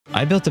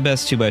I built the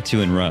best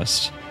 2x2 in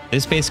Rust.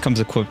 This base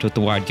comes equipped with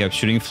the wide gap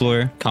shooting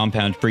floor,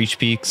 compound breach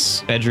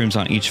peaks, bedrooms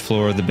on each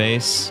floor of the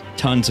base,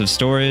 tons of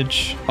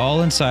storage,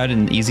 all inside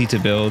an easy to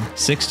build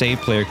 6 to 8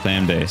 player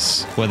clan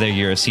base. Whether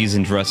you're a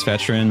seasoned Rust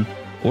veteran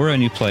or a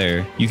new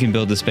player, you can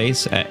build this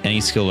base at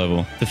any skill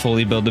level. To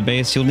fully build the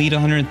base, you'll need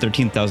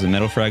 113,000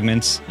 metal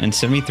fragments and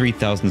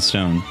 73,000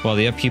 stone, while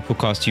the upkeep will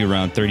cost you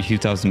around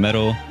 32,000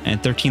 metal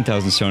and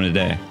 13,000 stone a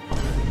day.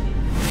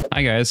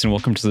 Hi guys, and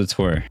welcome to the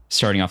tour.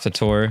 Starting off the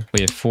tour,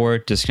 we have 4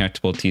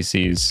 disconnectable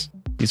TCs.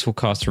 These will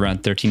cost around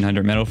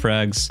 1,300 metal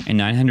frags and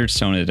 900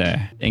 stone a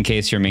day. In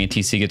case your main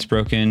TC gets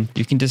broken,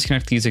 you can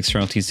disconnect these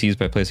external TCs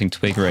by placing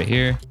twig right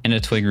here and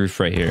a twig roof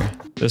right here.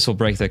 This will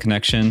break the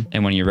connection,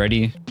 and when you're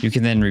ready, you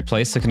can then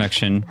replace the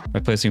connection by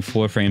placing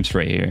floor frames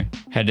right here.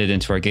 Headed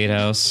into our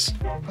gatehouse,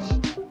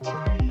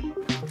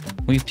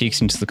 we have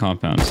peeks into the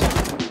compound.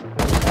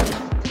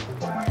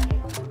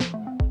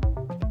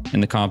 In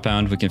the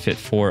compound, we can fit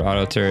 4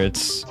 auto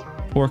turrets,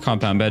 4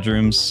 compound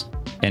bedrooms,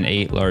 and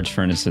 8 large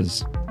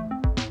furnaces.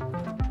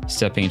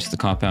 Stepping into the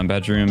compound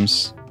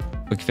bedrooms,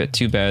 we can fit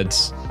 2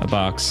 beds, a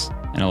box,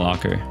 and a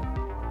locker.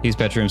 These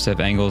bedrooms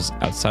have angles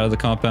outside of the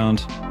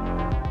compound,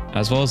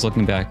 as well as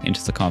looking back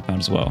into the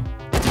compound as well.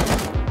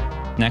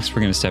 Next,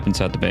 we're going to step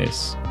inside the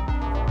base.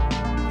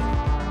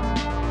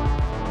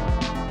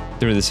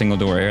 Through the single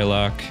door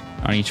airlock,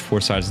 on each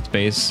 4 sides of the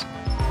base,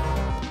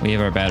 we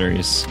have our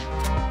batteries.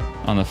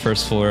 On the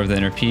first floor of the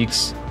inner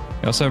peaks,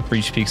 we also have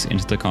breach peaks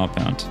into the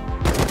compound.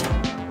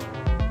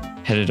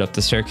 Headed up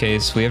the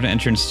staircase, we have an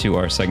entrance to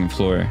our second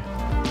floor.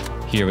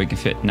 Here we can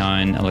fit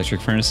 9 electric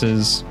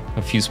furnaces,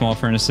 a few small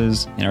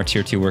furnaces, and our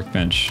tier 2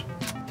 workbench.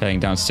 Heading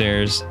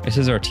downstairs, this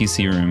is our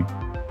TC room.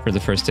 For the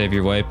first day of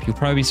your wipe, you'll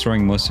probably be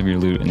storing most of your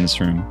loot in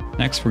this room.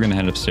 Next, we're going to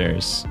head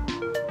upstairs.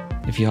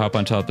 If you hop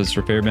on top of this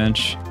repair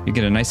bench, you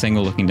get a nice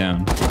angle looking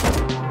down.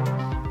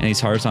 And these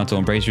horizontal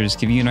embrasures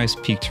give you a nice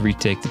peak to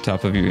retake the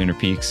top of your inner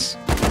peaks.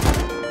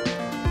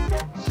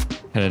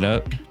 Headed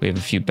up, we have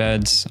a few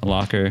beds, a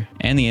locker,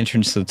 and the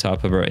entrance to the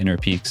top of our inner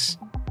peaks.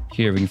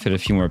 Here we can fit a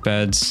few more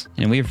beds,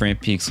 and we have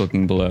ramp peaks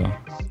looking below.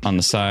 On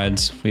the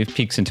sides, we have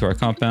peaks into our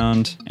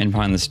compound, and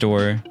behind this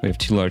door, we have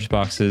 2 large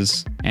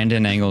boxes, and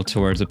an angle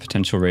towards a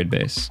potential raid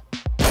base.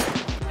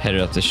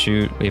 Headed up the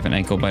chute, we have an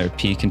ankle biter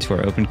peak into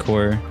our open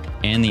core,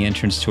 and the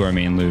entrance to our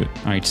main loot.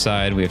 On each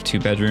side, we have 2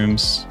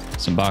 bedrooms,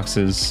 some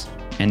boxes,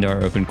 and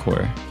our open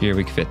core. Here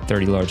we can fit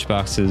 30 large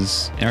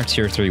boxes, and our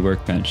tier 3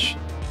 workbench.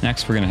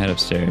 Next, we're going to head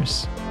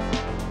upstairs.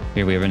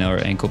 Here we have another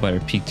ankle biter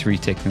peak to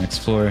retake the next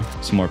floor,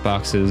 some more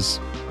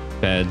boxes,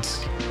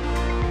 beds,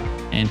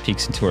 and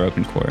peeks into our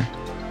open core.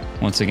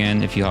 Once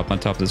again, if you hop on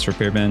top of this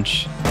repair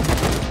bench,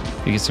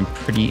 you get some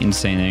pretty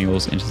insane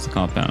angles into the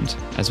compound,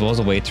 as well as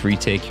a way to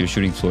retake your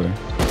shooting floor.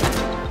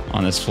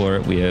 On this floor,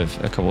 we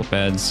have a couple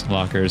beds,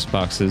 lockers,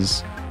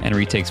 boxes, and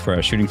retakes for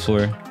our shooting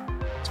floor,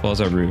 as well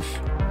as our roof.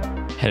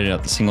 Headed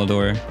out the single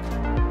door,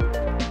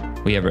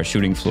 we have our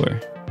shooting floor.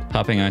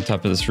 Hopping on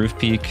top of this roof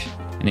peak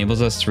enables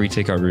us to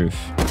retake our roof.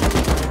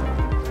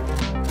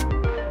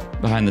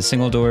 Behind the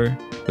single door,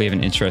 we have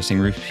an interesting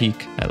roof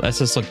peak that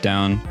lets us look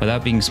down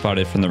without being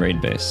spotted from the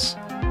raid base.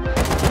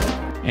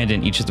 And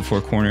in each of the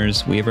 4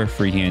 corners, we have our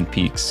freehand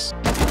peaks.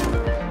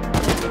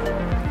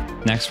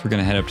 Next, we're going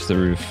to head up to the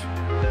roof.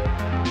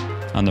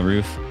 On the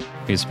roof,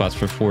 we have spots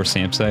for 4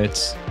 SAMP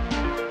sites,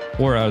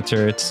 4 auto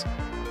turrets,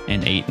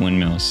 and 8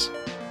 windmills.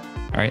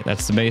 Alright,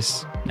 that's the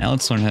base. Now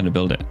let's learn how to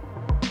build it.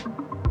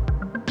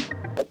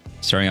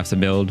 Starting off the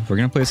build, we're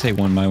going to place a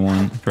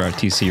 1x1 for our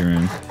TC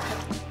room.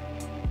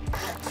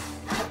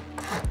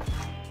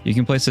 You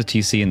can place a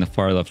TC in the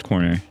far left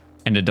corner,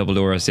 and a double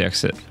door as the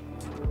exit.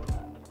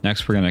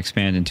 Next, we're going to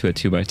expand into a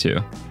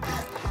 2x2.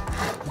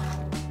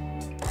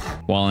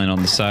 Wall in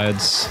on the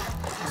sides,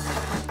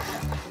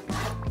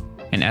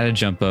 and add a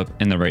jump up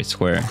in the right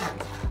square.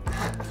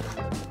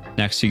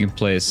 Next, you can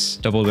place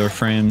double door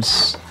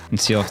frames and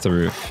seal off the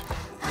roof.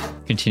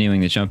 Continuing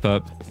the jump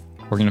up,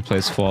 we're going to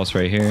place walls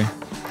right here,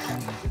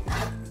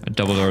 a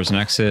double door as an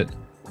exit,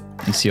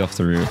 and seal off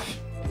the roof.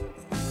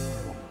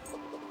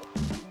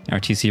 In our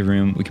TC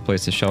room, we can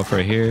place a shelf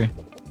right here,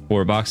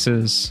 4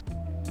 boxes,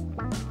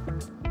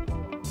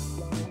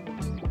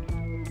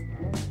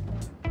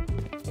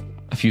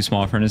 a few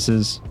small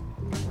furnaces,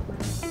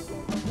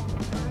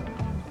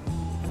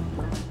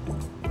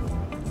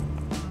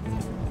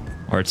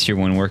 our tier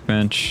 1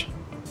 workbench,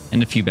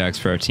 and a few bags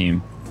for our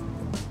team.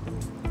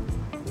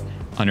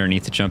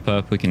 Underneath the jump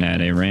up, we can add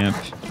a ramp,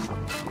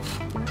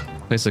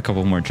 place a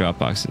couple more drop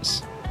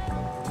boxes.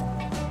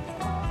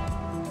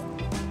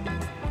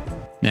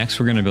 Next,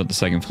 we're going to build the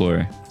second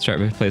floor. Start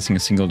by placing a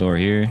single door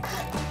here,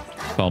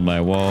 followed by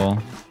a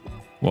wall,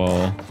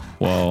 wall,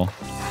 wall,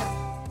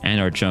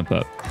 and our jump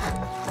up.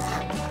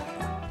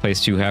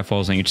 Place 2 half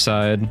walls on each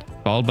side,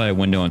 followed by a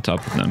window on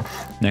top of them.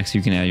 Next,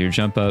 you can add your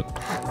jump up,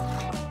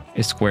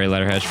 a square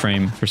ladder hatch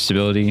frame for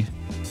stability,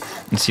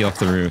 and seal off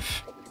the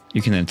roof.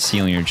 You can then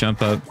seal your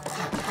jump up,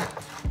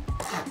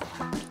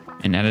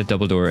 and add a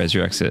double door as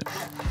your exit.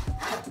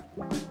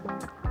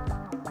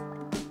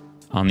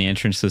 On the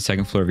entrance to the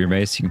second floor of your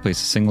base, you can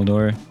place a single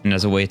door, and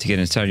as a way to get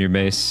inside your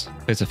base,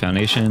 place a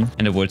foundation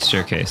and a wood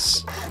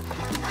staircase.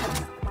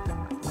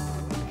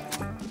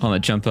 On the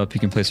jump up,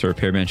 you can place a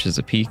repair bench as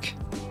a peak,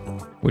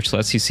 which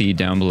lets you see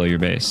down below your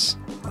base.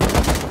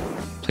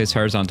 Place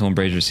horizontal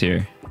embrasures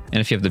here, and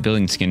if you have the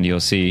building skin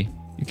DLC,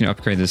 you can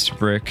upgrade this to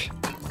brick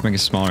to make a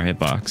smaller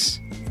hitbox.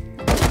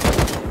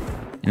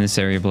 In this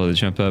area below the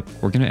jump up,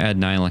 we're going to add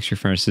 9 electric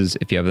furnaces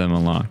if you have them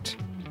unlocked.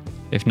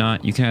 If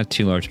not, you can add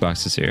 2 large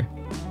boxes here.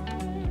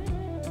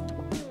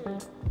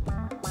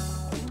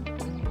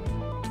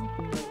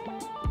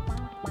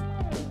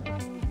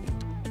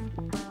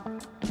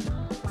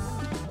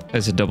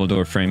 There's a double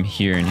door frame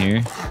here and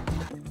here,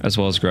 as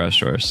well as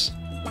garage doors.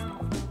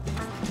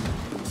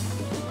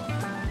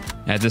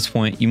 At this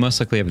point, you most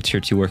likely have a tier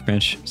 2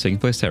 workbench, so you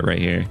can place that right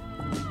here,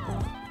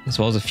 as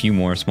well as a few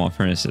more small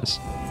furnaces.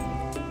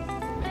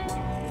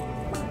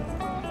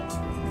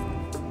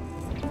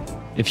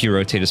 If you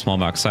rotate a small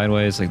box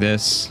sideways like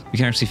this, you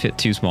can actually fit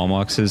 2 small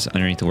boxes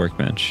underneath the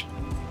workbench.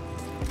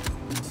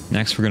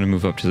 Next, we're going to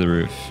move up to the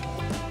roof.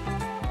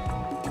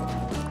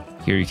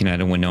 Here you can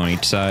add a window on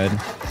each side,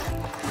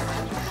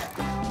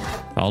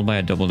 followed by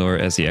a double door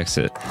as the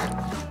exit,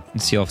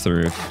 and seal off the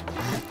roof.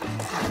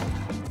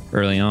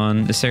 Early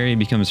on, this area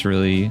becomes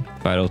really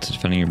vital to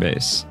defending your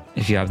base.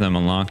 If you have them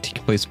unlocked, you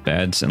can place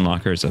beds and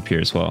lockers up here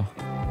as well.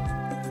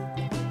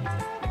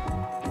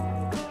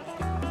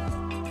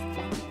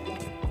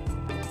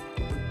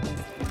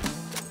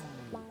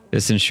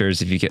 This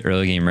ensures if you get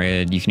early game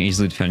raided, you can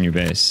easily defend your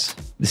base.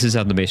 This is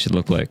how the base should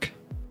look like.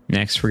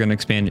 Next, we're going to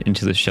expand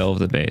into the shell of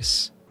the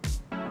base.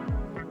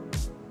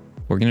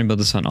 We're going to build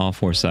this on all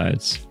 4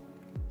 sides.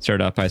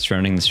 Start out by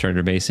surrounding the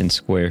starter base in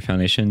square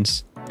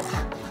foundations.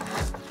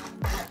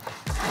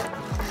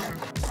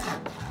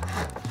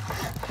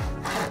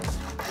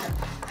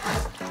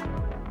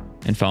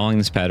 And following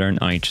this pattern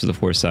on each of the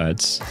 4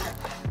 sides.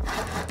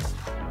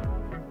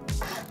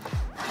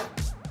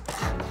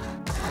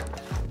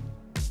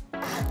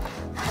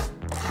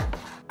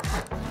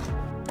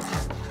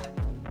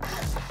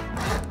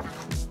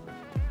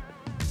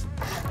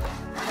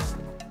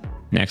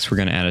 Next, we're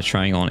going to add a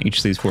triangle on each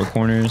of these 4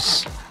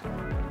 corners.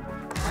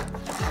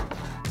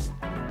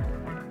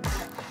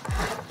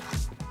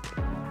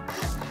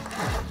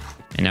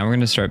 And now we're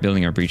going to start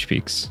building our breach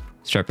peaks.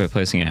 Start by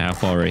placing a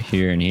half wall right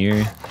here and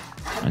here.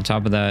 On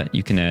top of that,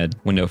 you can add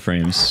window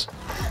frames.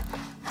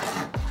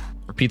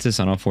 Repeat this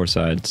on all 4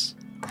 sides.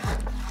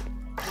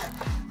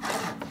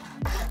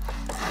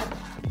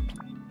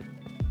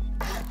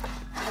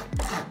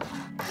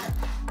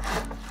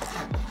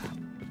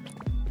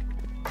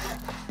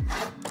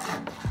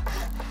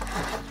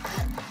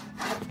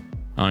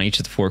 On each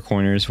of the 4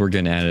 corners, we're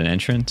going to add an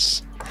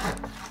entrance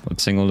with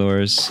single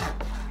doors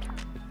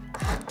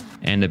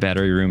and a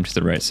battery room to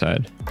the right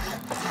side.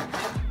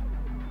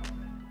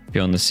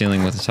 Fill in the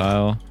ceiling with a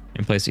tile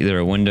and place either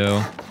a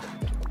window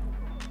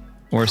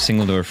or a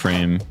single door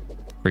frame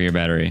for your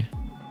battery.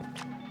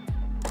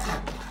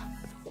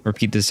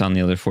 Repeat this on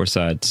the other 4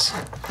 sides.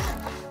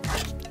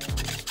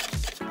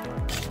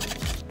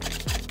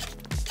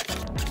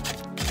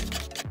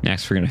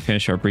 Next, we're going to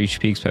finish our breach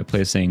peaks by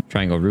placing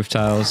triangle roof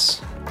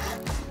tiles,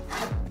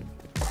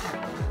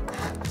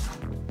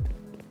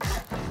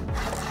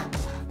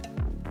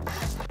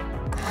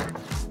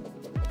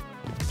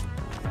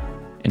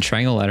 and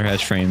triangle ladder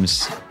hatch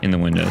frames in the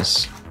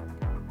windows.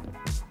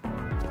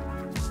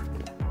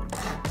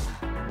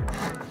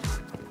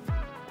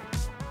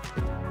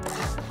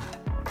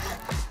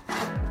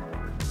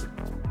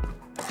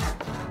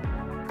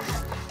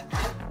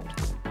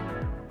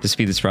 To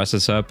speed this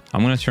process up,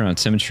 I'm going to turn on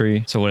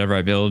symmetry so whatever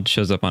I build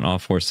shows up on all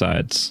 4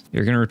 sides.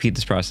 You're going to repeat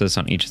this process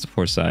on each of the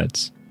 4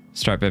 sides.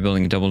 Start by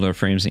building double door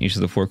frames in each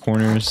of the 4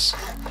 corners,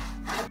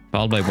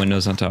 followed by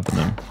windows on top of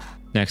them.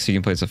 Next, you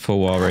can place a full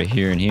wall right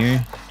here and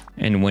here,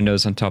 and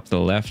windows on top of the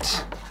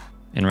left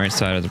and right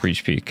side of the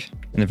breach peak.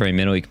 In the very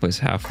middle, you can place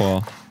a half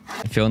wall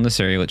and fill in this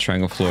area with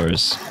triangle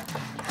floors.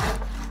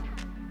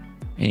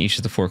 In each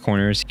of the 4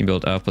 corners, you can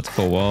build up with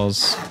full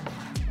walls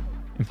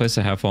and place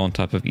a half wall on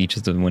top of each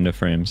of the window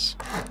frames,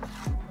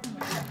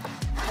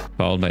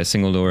 followed by a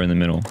single door in the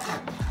middle.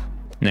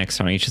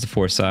 Next, on each of the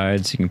 4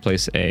 sides, you can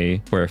place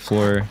a square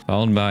floor,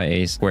 followed by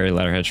a square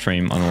ladder hatch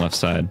frame on the left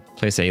side.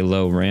 Place a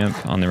low ramp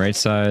on the right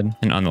side,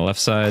 and on the left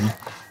side,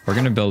 we're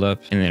going to build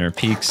up in the inner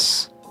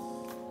peaks.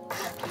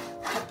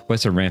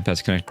 Place a ramp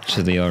that's connected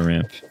to the yellow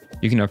ramp.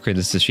 You can upgrade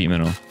this to sheet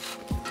metal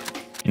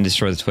and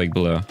destroy the twig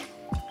below.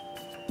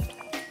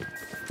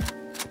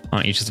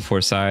 On each of the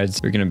 4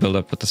 sides, you're going to build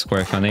up with the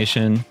square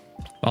foundation,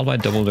 followed by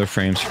double door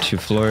frames for 2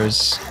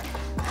 floors,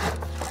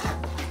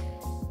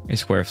 a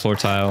square floor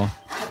tile,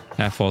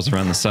 half walls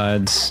around the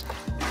sides,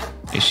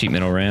 a sheet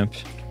metal ramp,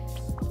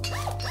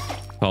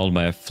 followed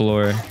by a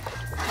floor,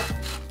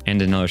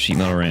 and another sheet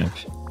metal ramp.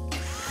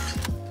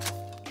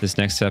 This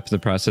next step of the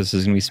process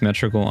is going to be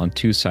symmetrical on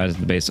 2 sides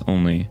of the base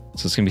only.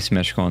 So it's going to be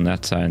symmetrical on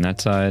that side and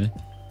that side,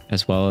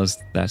 as well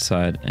as that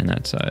side and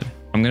that side.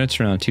 I'm going to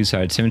turn on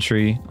two-side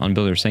symmetry on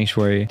Builder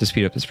Sanctuary to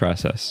speed up this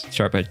process.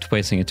 Start by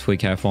placing a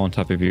twig half wall on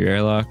top of your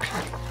airlock,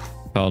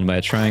 followed by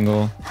a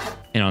triangle,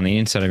 and on the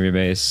inside of your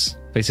base,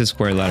 place a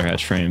square ladder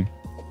hatch frame,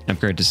 and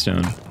upgrade to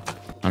stone.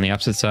 On the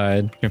opposite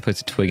side, you're going to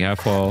place a twig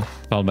half wall,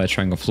 followed by a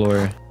triangle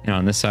floor, and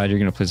on this side, you're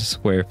going to place a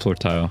square floor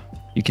tile.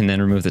 You can then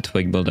remove the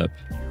twig buildup.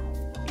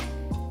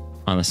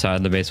 On the side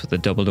of the base with a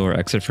double door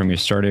exit from your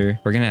starter,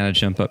 we're going to add a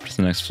jump up to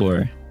the next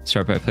floor.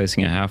 Start by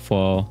placing a half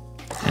wall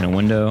and a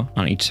window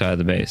on each side of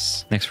the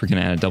base. Next, we're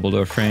going to add a double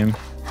door frame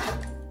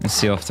and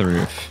seal off the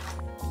roof.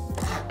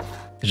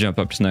 To jump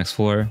up to the next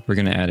floor, we're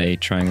going to add a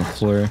triangle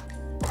floor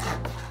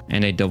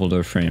and a double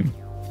door frame.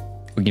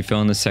 We can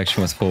fill in this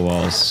section with full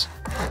walls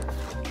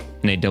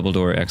and a double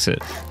door exit.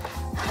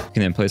 You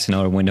can then place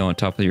another window on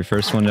top of your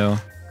first window,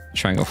 a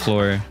triangle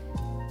floor,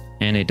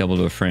 and a double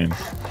door frame.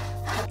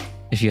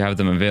 If you have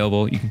them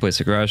available, you can place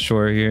a garage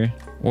door here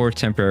or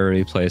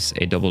temporarily place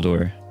a double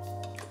door.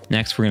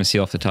 Next, we're going to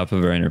seal off the top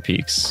of our inner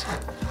peaks.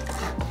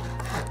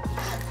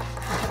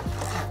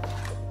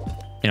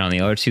 And on the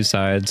other two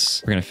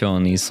sides, we're going to fill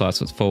in these slots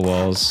with full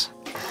walls.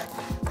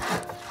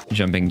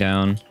 Jumping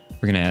down,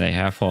 we're going to add a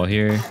half wall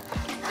here,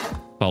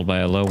 followed by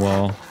a low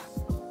wall,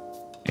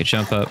 a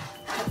jump up,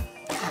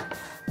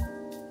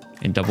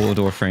 and double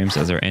door frames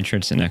as our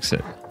entrance and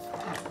exit.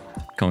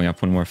 Going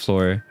up one more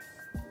floor,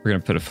 we're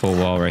going to put a full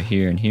wall right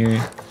here and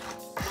here,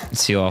 and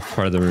seal off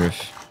part of the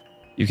roof.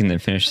 You can then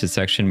finish this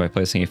section by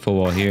placing a full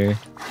wall here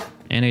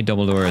and a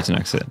double door as an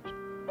exit.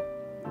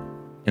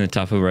 In the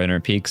top of our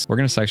inner peaks, we're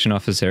going to section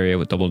off this area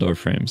with double door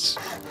frames.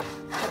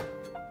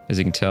 As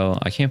you can tell,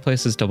 I can't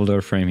place this double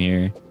door frame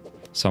here,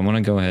 so I'm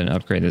going to go ahead and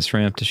upgrade this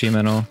ramp to sheet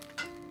metal,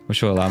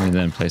 which will allow me to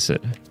then place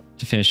it.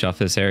 To finish off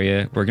this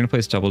area, we're going to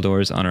place double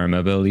doors on our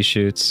mobility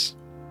chutes,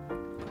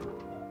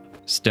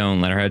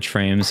 stone ladder hedge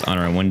frames on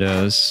our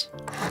windows,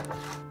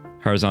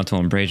 horizontal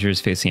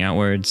embrasures facing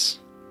outwards,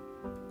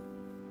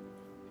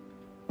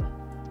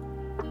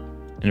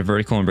 and a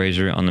vertical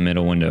embrasure on the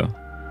middle window.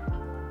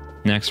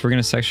 Next, we're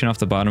going to section off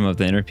the bottom of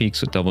the inner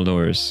peaks with double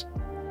doors.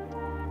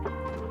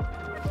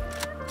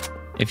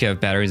 If you have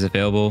batteries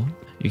available,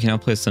 you can now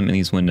place them in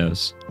these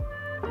windows.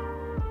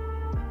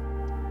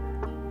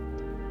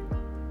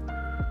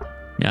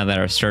 Now that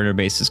our starter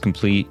base is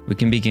complete, we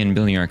can begin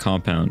building our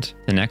compound.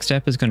 The next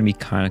step is going to be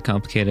kind of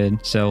complicated,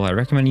 so I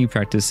recommend you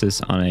practice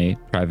this on a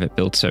private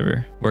build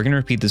server. We're going to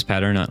repeat this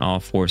pattern on all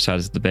four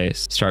sides of the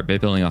base. Start by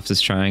building off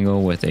this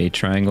triangle with a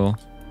triangle,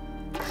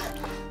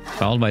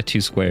 followed by two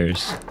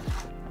squares.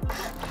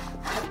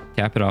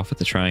 Cap it off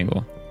with a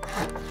triangle.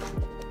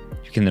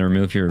 You can then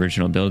remove your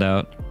original build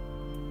out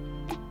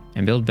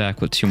and build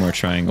back with two more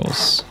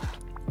triangles,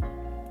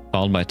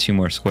 followed by two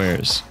more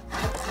squares.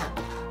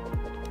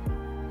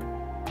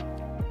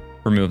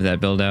 Remove that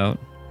build out,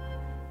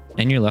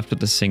 and you're left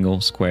with a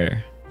single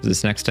square. For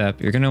this next step,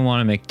 you're going to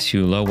want to make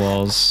two low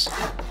walls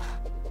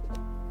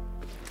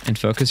and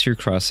focus your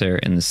crosshair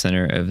in the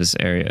center of this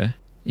area.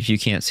 If you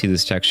can't see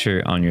this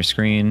texture on your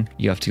screen,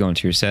 you have to go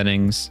into your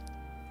settings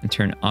and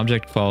turn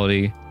object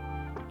quality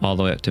all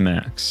the way up to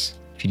max.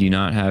 If you do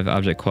not have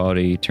object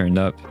quality turned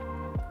up,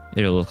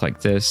 it'll look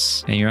like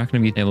this, and you're not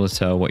going to be able to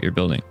tell what you're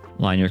building.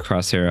 Line your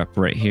crosshair up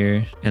right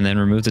here, and then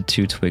remove the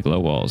two twig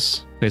low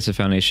walls. Place a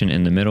foundation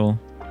in the middle,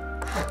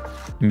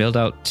 and build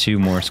out two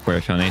more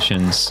square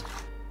foundations,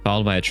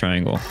 followed by a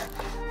triangle.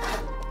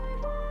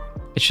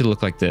 It should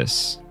look like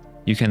this.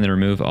 You can then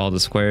remove all the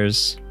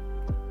squares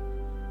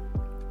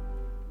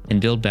and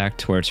build back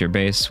towards your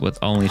base with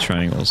only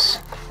triangles.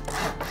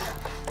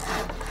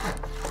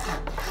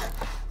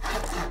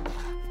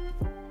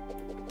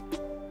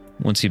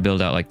 Once you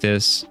build out like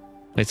this,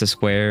 place a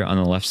square on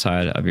the left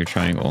side of your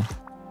triangle,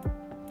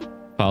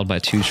 followed by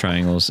two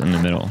triangles in the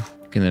middle.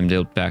 You can then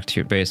build back to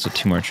your base with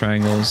two more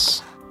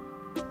triangles,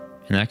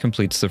 and that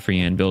completes the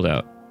freehand build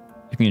out.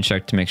 You can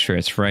check to make sure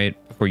it's right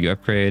before you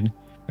upgrade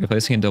by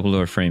placing a double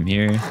door frame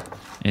here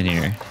and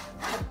here,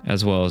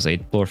 as well as a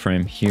door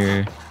frame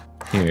here.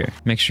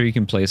 Make sure you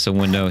can place a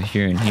window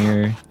here and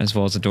here, as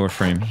well as a door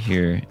frame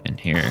here and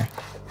here.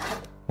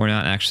 We're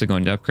not actually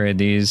going to upgrade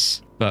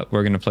these, but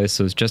we're going to place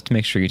those just to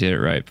make sure you did it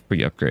right before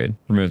you upgrade.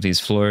 Remove these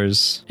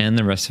floors and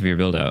the rest of your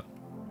build out.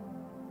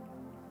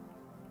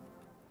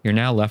 You're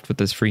now left with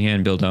this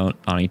freehand build out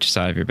on each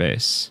side of your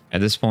base.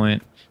 At this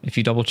point, if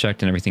you double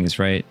checked and everything is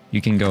right, you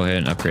can go ahead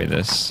and upgrade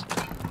this.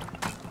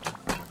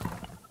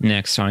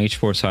 Next, on each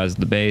four sides of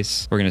the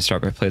base, we're going to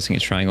start by placing a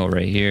triangle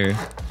right here,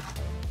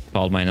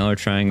 followed by another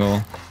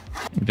triangle,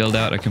 and build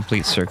out a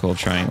complete circle of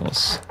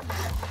triangles.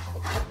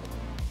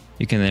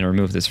 You can then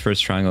remove this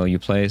first triangle you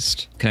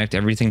placed, connect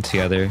everything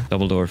together,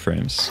 double door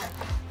frames.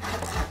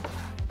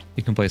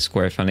 You can place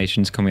square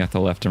foundations coming off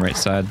the left and right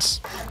sides,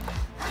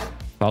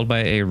 followed by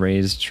a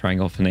raised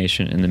triangle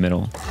foundation in the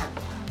middle.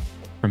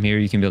 From here,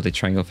 you can build a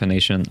triangle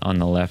foundation on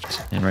the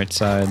left and right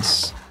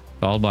sides,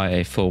 followed by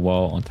a full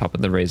wall on top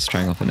of the raised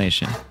triangle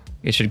foundation.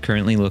 It should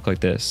currently look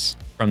like this.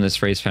 From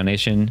this raised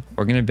foundation,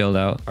 we're going to build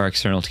out our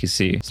external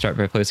TC. Start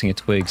by placing a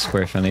twig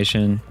square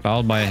foundation,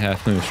 followed by a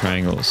half moon of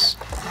triangles.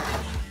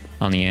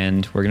 On the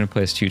end, we're going to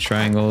place two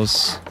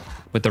triangles,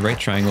 with the right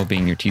triangle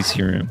being your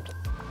TC room.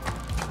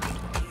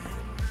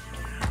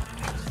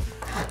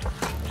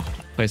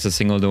 Place a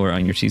single door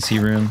on your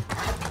TC room.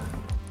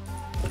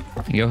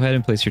 And go ahead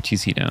and place your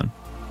TC down.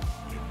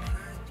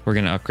 We're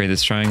going to upgrade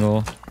this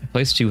triangle and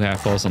place 2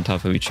 half walls on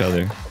top of each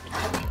other.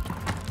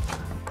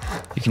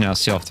 You can now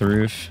seal off the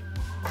roof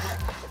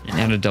and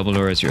add a double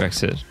door as your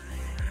exit.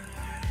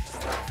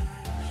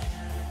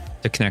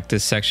 To connect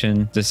this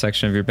section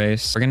of your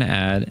base, we're going to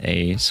add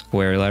a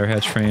square ladder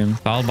hatch frame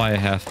followed by a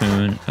half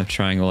moon of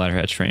triangle ladder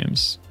hatch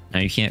frames. Now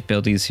you can't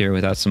build these here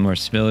without some more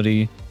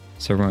stability,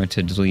 so we're going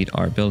to delete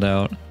our build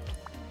out,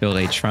 build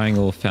a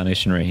triangle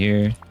foundation right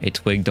here, a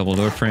twig double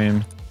door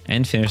frame,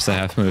 and finish the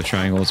half moon of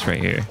triangles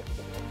right here.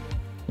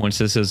 Once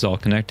this is all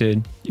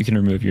connected, you can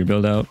remove your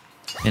build out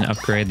and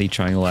upgrade the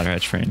triangle ladder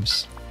hatch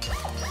frames.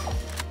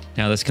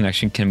 Now this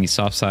connection can be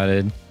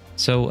soft-sided,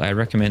 so I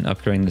recommend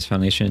upgrading this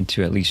foundation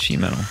to at least sheet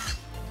metal,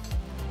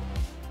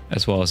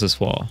 as well as this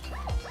wall.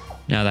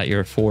 Now that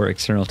your 4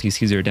 external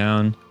TCs are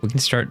down, we can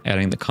start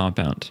adding the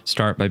compound.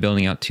 Start by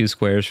building out 2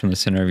 squares from the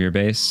center of your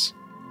base,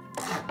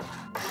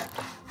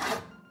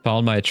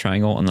 followed by a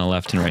triangle on the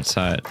left and right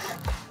side.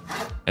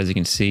 As you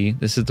can see,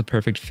 this is the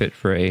perfect fit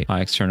for a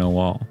high external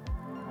wall.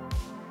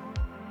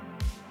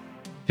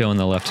 Fill in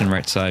the left and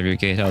right side of your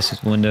gatehouse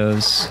with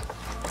windows,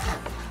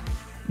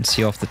 and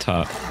seal off the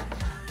top.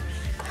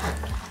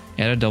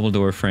 Add a double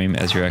door frame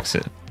as your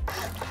exit.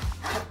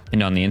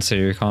 And on the inside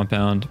of your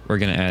compound, we're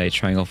going to add a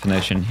triangle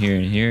foundation here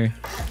and here,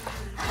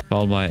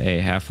 followed by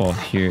a half wall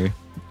here,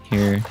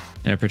 here,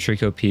 and a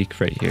Patrico peak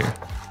right here.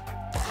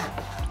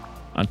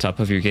 On top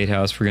of your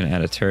gatehouse, we're going to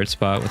add a turret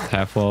spot with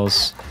half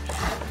walls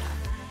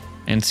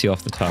and seal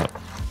off the top.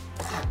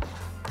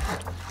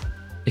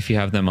 If you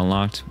have them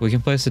unlocked, we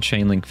can place a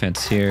chain link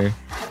fence here,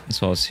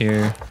 as well as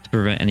here, to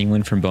prevent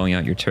anyone from blowing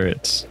out your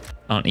turrets.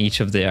 On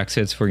each of the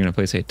exits, we're going to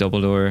place a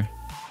double door,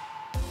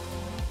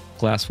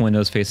 glass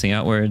windows facing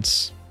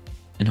outwards,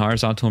 and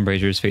horizontal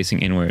embrasures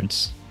facing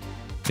inwards.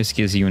 This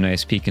gives you a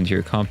nice peek into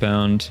your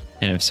compound,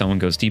 and if someone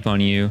goes deep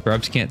on you,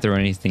 grubs can't throw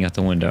anything out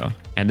the window.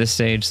 At this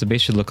stage, the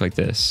base should look like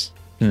this.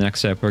 In the next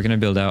step, we're going to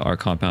build out our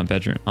compound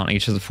bedroom. On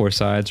each of the 4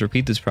 sides,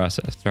 repeat this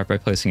process. Start by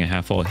placing a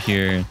half wall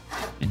here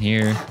and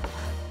here,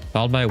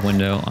 followed by a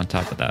window on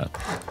top of that.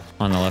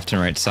 On the left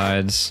and right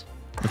sides,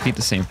 repeat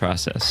the same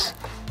process.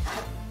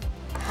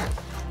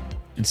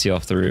 And seal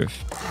off the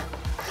roof.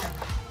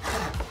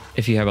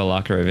 If you have a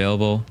locker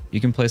available,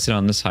 you can place it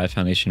on this high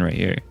foundation right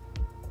here.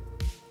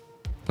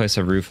 Place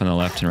a roof on the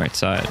left and right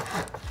side.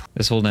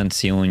 This will then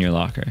seal in your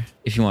locker.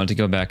 If you want to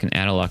go back and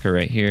add a locker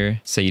right here,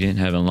 say you didn't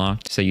have it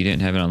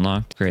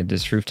unlocked, grade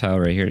this roof tile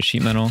right here to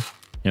sheet metal,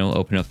 and it will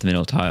open up the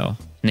middle tile,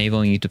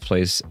 enabling you to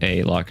place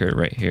a locker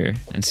right here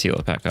and seal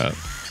it back up.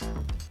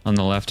 On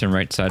the left and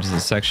right sides of the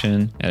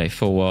section, add a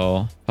full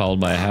wall, followed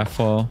by a half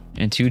wall,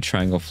 and 2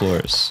 triangle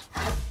floors.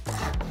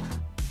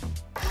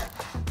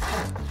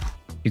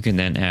 You can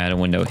then add a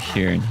window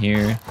here and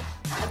here,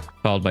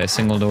 followed by a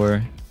single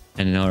door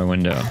and another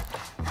window.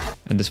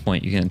 At this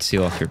point, you can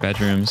seal off your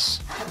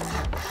bedrooms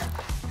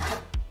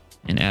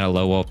and add a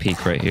low wall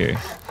peak right here.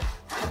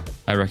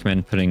 I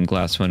recommend putting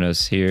glass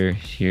windows here,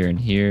 here, and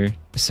here,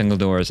 a single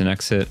door as an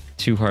exit,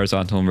 2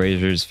 horizontal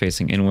embrasures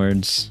facing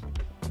inwards,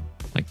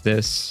 like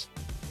this,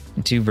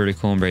 and 2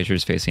 vertical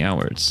embrasures facing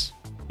outwards.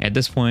 At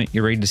this point,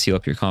 you're ready to seal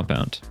up your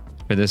compound.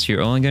 For this,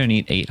 you're only going to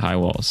need 8 high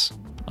walls.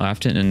 I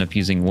often end up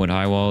using wood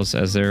high walls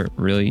as they're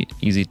really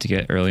easy to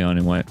get early on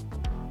in wet.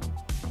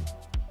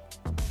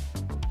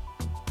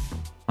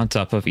 On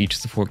top of each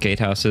of the 4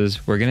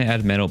 gatehouses, we're going to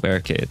add metal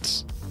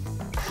barricades.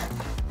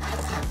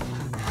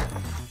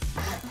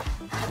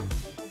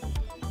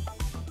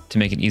 To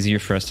make it easier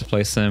for us to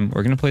place them,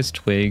 we're going to place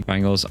twig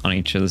triangles on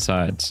each of the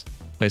sides.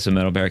 Place a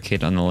metal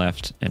barricade on the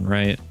left and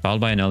right,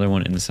 followed by another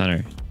one in the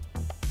center.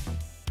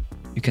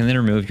 You can then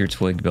remove your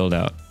twig build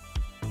out.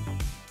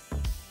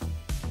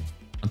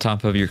 On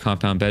top of your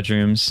compound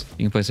bedrooms,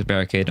 you can place a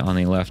barricade on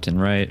the left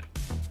and right,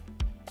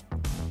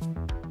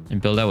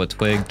 and build out with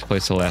twig to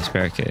place the last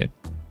barricade.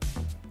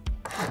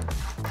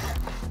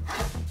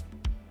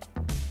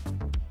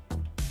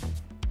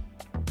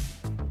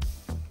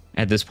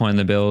 At this point in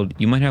the build,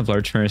 you might have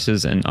large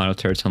furnaces and auto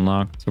turrets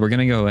unlocked, so we're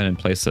going to go ahead and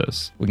place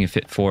those. We can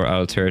fit 4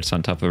 auto turrets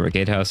on top of our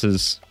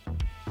gatehouses,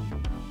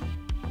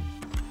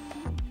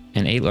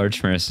 and 8 large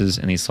furnaces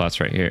in these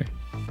slots right here.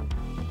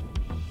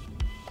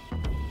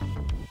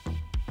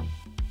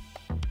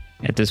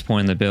 At this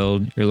point in the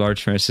build, your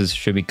large furnaces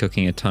should be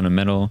cooking a ton of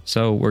metal,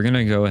 so we're going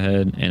to go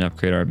ahead and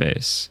upgrade our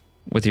base.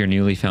 With your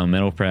newly found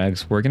metal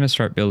frags, we're going to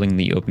start building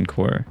the open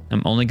core.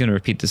 I'm only going to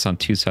repeat this on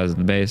 2 sides of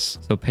the base,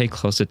 so pay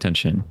close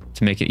attention.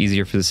 To make it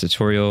easier for this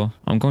tutorial,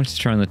 I'm going to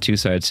turn the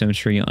 2-side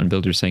symmetry on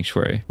Builder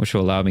Sanctuary, which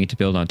will allow me to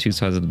build on 2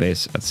 sides of the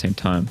base at the same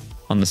time.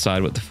 On the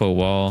side with the full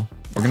wall,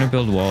 we're going to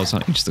build walls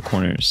on each of the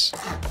corners.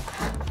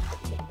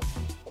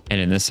 And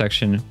in this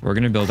section, we're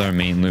going to build our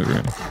main loot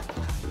room.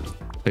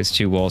 Place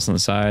 2 walls on the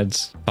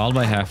sides, followed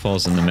by half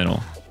walls in the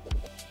middle.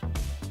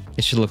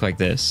 It should look like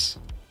this.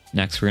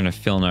 Next, we're going to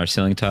fill in our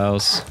ceiling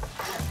tiles,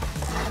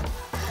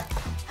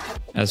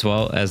 as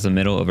well as the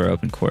middle of our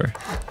open core.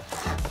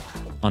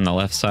 On the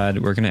left side,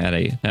 we're going to add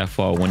a half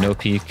wall window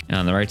peak, and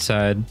on the right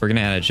side, we're going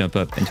to add a jump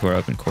up into our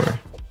open core.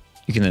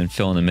 You can then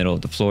fill in the middle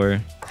of the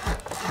floor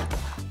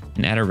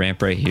and add a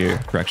ramp right here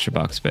for extra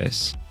box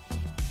space.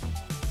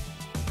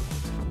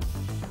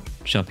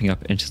 Jumping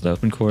up into the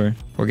open core,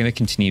 we're going to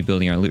continue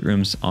building our loot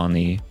rooms on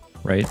the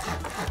right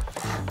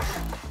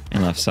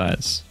and left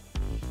sides.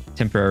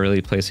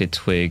 Temporarily place a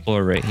twig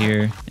floor right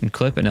here and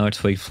clip another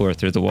twig floor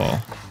through the wall.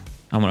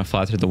 I'm going to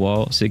fly through the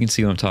wall so you can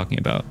see what I'm talking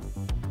about.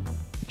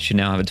 You should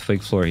now have a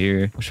twig floor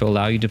here, which will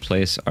allow you to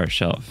place our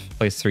shelf.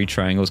 Place 3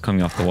 triangles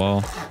coming off the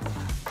wall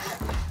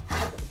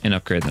and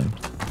upgrade them.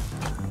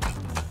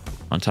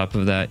 On top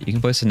of that, you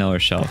can place another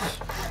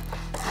shelf.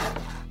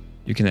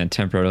 You can then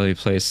temporarily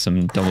place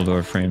some double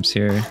door frames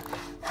here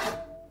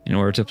in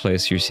order to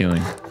place your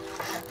ceiling.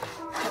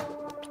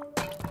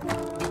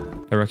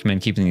 I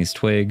recommend keeping these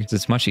twigs.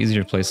 It's much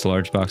easier to place the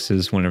large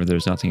boxes whenever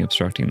there's nothing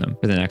obstructing them.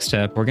 For the next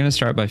step, we're going to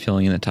start by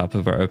filling in the top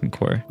of our open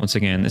core. Once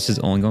again, this is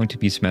only going to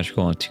be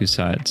symmetrical on 2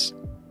 sides.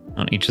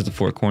 On each of the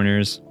 4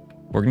 corners,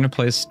 we're going to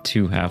place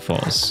 2 half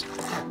walls,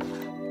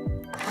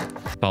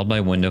 followed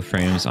by window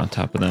frames on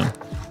top of them.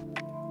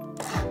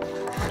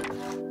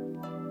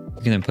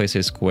 You can then place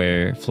a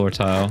square floor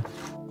tile,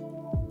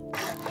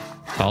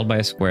 followed by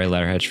a square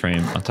ladder hedge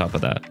frame on top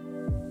of that.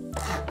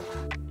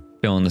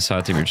 Fill in the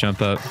sides of your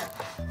jump up.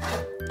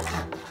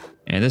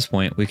 And at this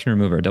point, we can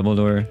remove our double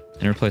door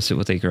and replace it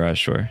with a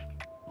garage door.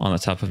 On the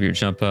top of your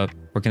jump up,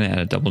 we're going to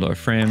add a double door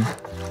frame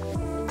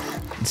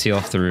and seal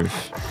off the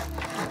roof.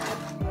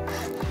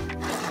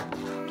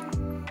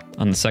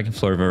 On the second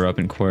floor of our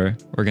open core,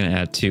 we're going to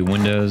add 2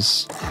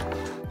 windows,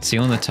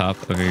 seal on the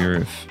top of your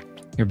roof.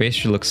 Your base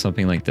should look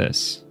something like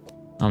this.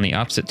 On the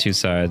opposite 2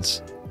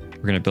 sides,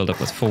 we're going to build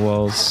up with full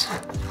walls,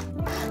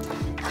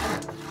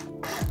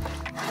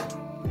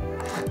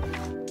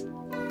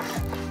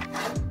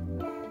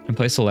 and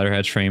place a ladder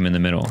hatch frame in the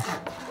middle.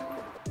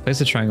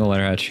 Place a triangle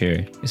ladder hatch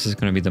here. This is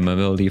going to be the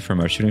mobility from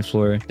our shooting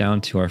floor down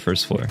to our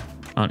first floor.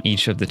 On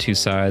each of the 2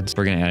 sides,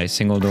 we're going to add a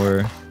single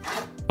door,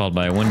 followed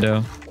by a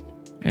window,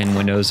 and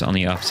windows on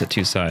the opposite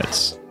 2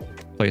 sides.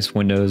 Place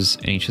windows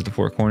in each of the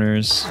 4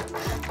 corners,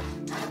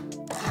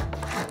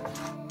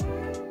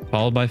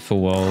 followed by full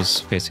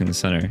walls facing the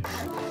center.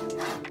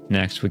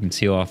 Next, we can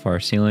seal off our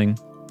ceiling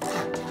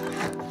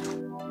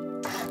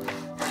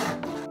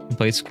and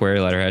place square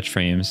ladder hatch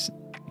frames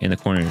in the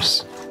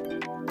corners.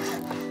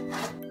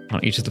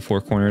 On each of the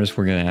 4 corners,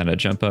 we're going to add a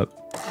jump up.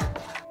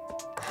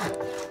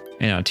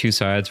 And on 2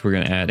 sides, we're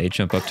going to add a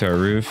jump up to our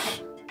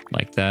roof,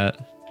 like that.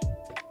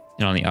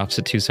 And on the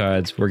opposite 2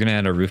 sides, we're going to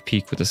add a roof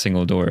peak with a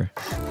single door.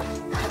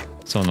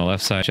 So on the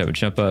left side, you should have a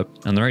jump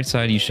up. On the right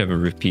side, you should have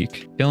a roof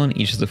peak. Fill in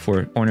each of the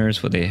 4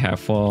 corners with a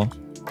half wall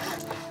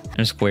and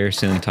a square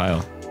ceiling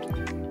tile.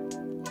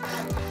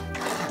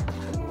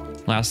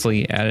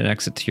 Lastly, add an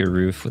exit to your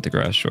roof with the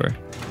garage door.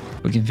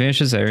 We can finish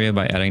this area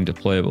by adding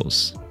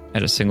deployables.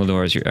 Add a single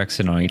door as your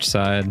exit on each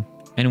side,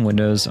 and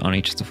windows on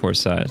each of the 4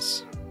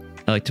 sides.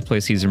 I like to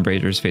place these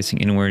embrasures facing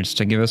inwards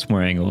to give us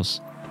more angles.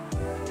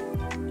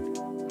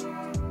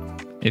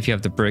 If you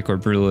have the brick or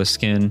brutalist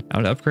skin, I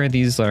would upgrade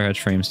these ladder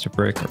hatch frames to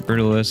brick or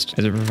brutalist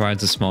as it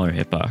provides a smaller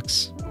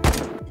hitbox.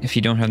 If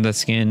you don't have that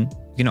skin,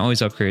 you can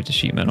always upgrade to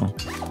sheet metal.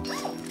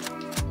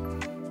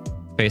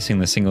 Facing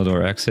the single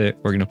door exit,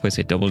 we're going to place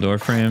a double door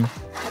frame,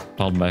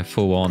 followed by a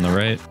full wall on the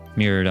right,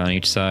 mirrored on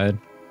each side,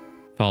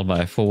 followed by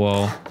a full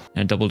wall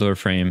and a double door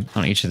frame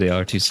on each of the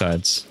other 2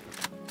 sides.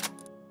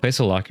 Place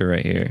a locker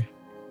right here.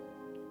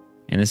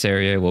 In this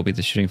area will be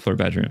the shooting floor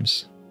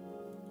bedrooms.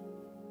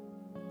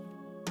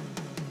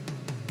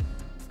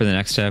 For the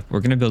next step,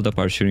 we're going to build up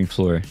our shooting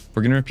floor.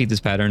 We're going to repeat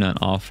this pattern on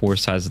all 4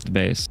 sides of the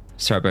base.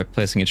 Start by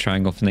placing a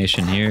triangle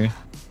foundation here,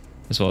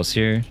 as well as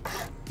here,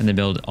 and then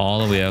build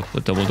all the way up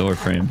with double door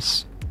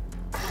frames.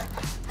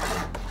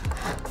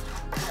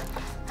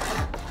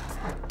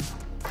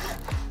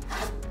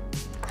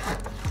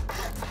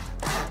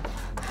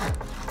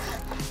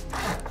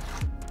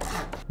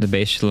 The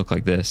base should look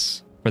like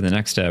this. For the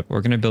next step,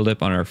 we're going to build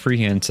up on our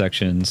freehand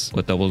sections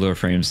with double door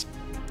frames.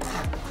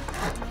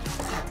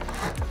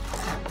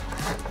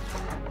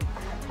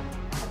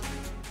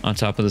 On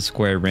top of the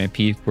square ramp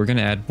peak, we're going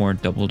to add more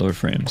double door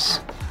frames.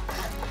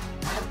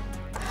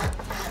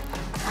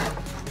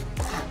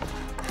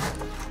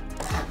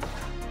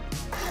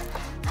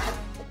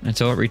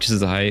 Until it reaches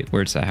the height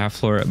where it's a half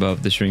floor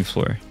above the shooting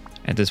floor.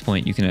 At this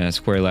point, you can add a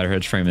square ladder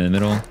hedge frame in the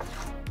middle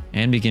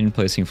and begin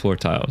placing floor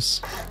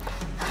tiles.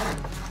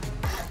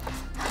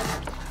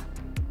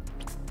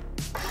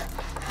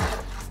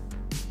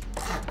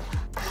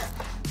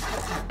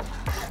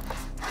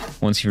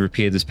 Once you've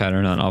repeated this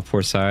pattern on all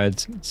 4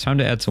 sides, it's time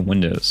to add some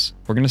windows.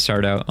 We're going to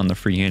start out on the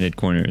free-handed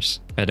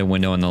corners. Add a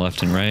window on the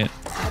left and right.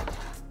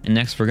 And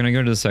next, we're going to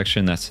go to the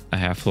section that's a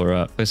half floor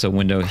up. Place a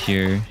window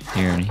here,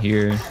 here, and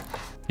here,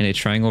 and a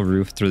triangle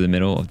roof through the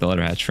middle of the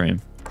ladder hatch frame.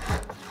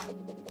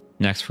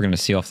 Next, we're going to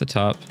seal off the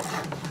top.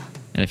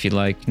 And if you'd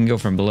like, you can go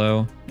from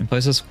below and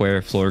place a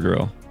square floor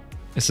grill.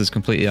 This is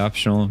completely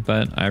optional,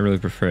 but I really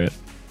prefer it.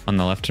 On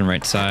the left and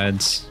right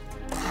sides,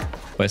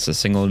 Place a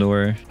single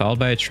door, followed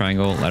by a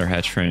triangle ladder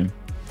hatch frame.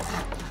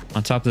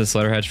 On top of this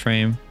ladder hatch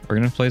frame, we're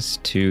going to place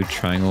 2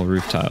 triangle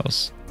roof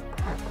tiles.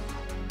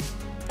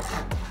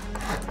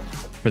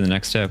 For the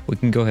next step, we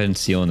can go ahead and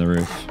seal in the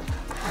roof.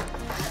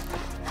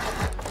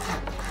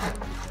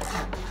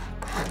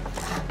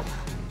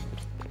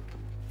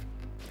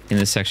 In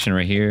this section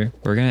right here,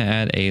 we're going to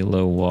add a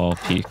low wall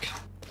peak.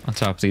 On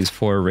top of these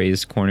 4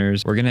 raised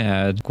corners, we're going to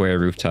add square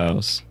roof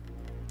tiles.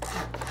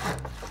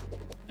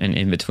 And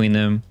in between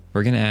them,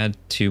 we're going to add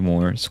 2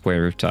 more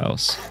square roof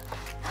tiles.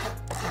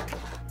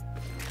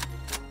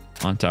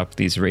 On top of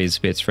these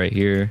raised bits right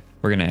here,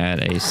 we're going to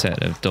add a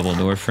set of double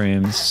door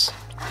frames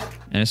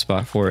and a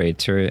spot for a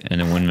turret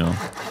and a windmill.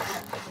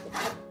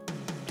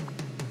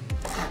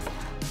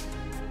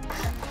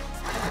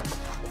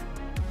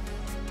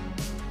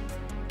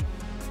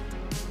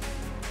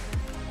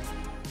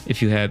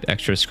 If you have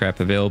extra scrap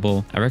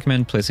available, I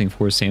recommend placing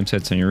 4 SAM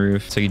sets on your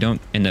roof so you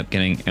don't end up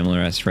getting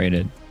MLRS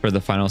rated. For the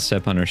final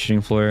step on our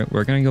shooting floor,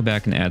 we're going to go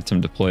back and add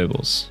some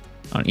deployables.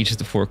 On each of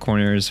the 4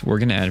 corners, we're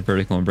going to add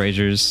vertical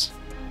embrasures.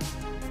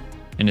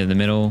 And in the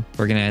middle,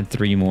 we're going to add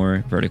 3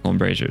 more vertical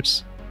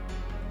embrasures.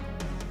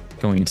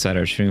 Going inside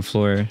our shooting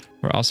floor,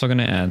 we're also going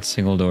to add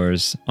single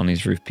doors on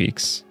these roof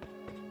peaks.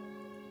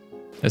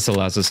 This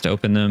allows us to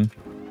open them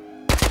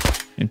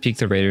and peek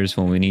the raiders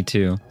when we need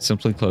to.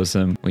 Simply close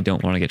them, we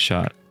don't want to get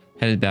shot.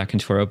 Headed back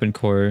into our open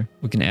core,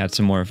 we can add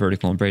some more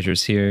vertical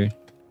embrasures here,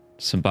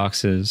 some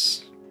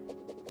boxes,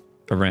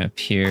 a ramp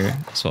here,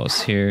 as well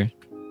as here.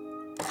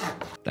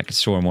 That can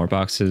store more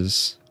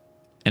boxes,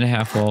 and a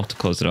half wall to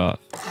close it off.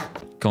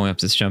 Going up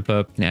this jump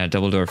up, you can add a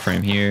double door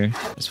frame here,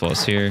 as well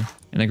as here,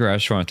 and a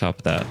garage door on top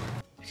of that.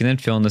 You can then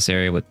fill in this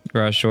area with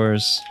garage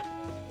doors,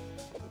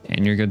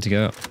 and you're good to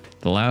go.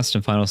 The last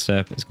and final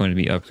step is going to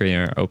be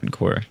upgrading our open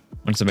core.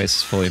 Once the base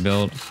is fully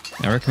built,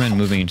 I recommend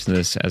moving into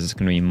this as it's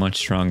going to be much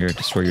stronger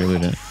to store your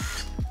loot in.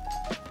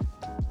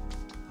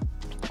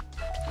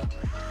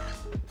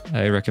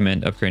 I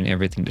recommend upgrading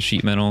everything to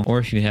sheet metal, or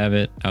if you have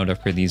it, I would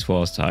upgrade these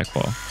walls to high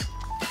qual,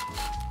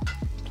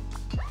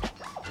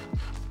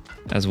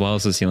 as well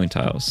as the ceiling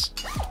tiles.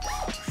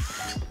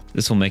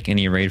 This will make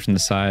any raid from the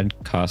side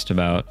cost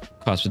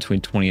between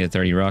 20 to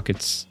 30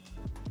 rockets,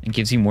 and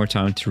gives you more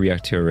time to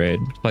react to a raid.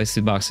 Place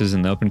the boxes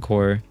in the open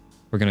core.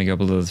 We're going to go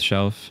below the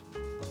shelf.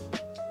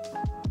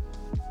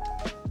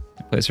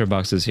 Place our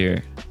boxes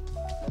here.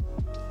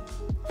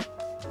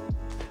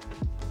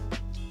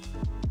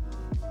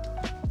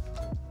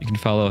 You can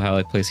follow how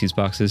I place these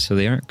boxes so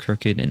they aren't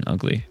crooked and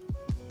ugly.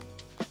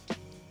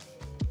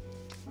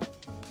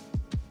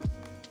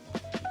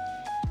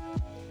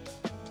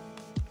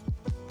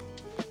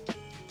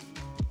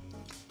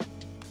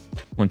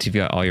 Once you've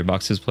got all your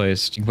boxes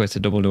placed, you can place a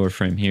double door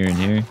frame here and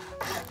here,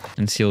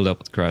 and seal it up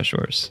with garage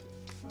doors.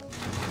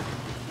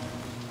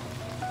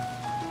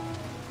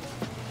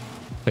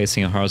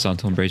 Placing a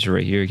horizontal embrasure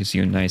right here gives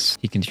you a nice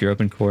peek into your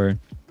open core,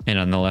 and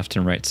on the left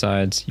and right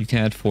sides, you can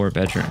add 4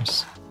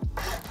 bedrooms.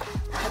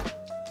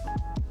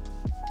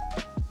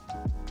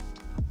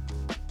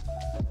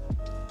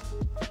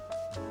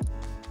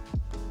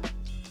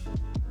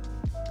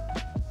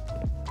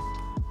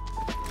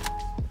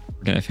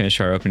 We're going to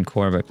finish our open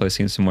core by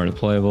placing some more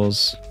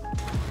deployables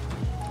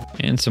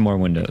and some more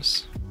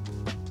windows.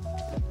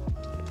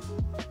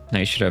 Now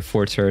you should have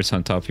 4 turrets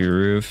on top of your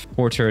roof,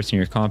 4 turrets in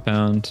your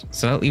compound,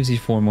 so that leaves you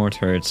 4 more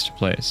turrets to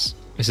place.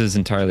 This is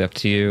entirely up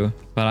to you,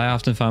 but I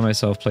often find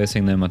myself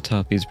placing them on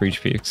top of these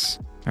breach peaks.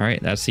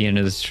 Alright, that's the end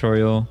of this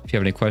tutorial. If you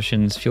have any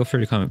questions, feel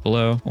free to comment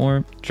below,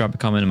 or drop a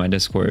comment in my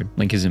Discord.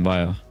 Link is in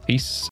bio. Peace.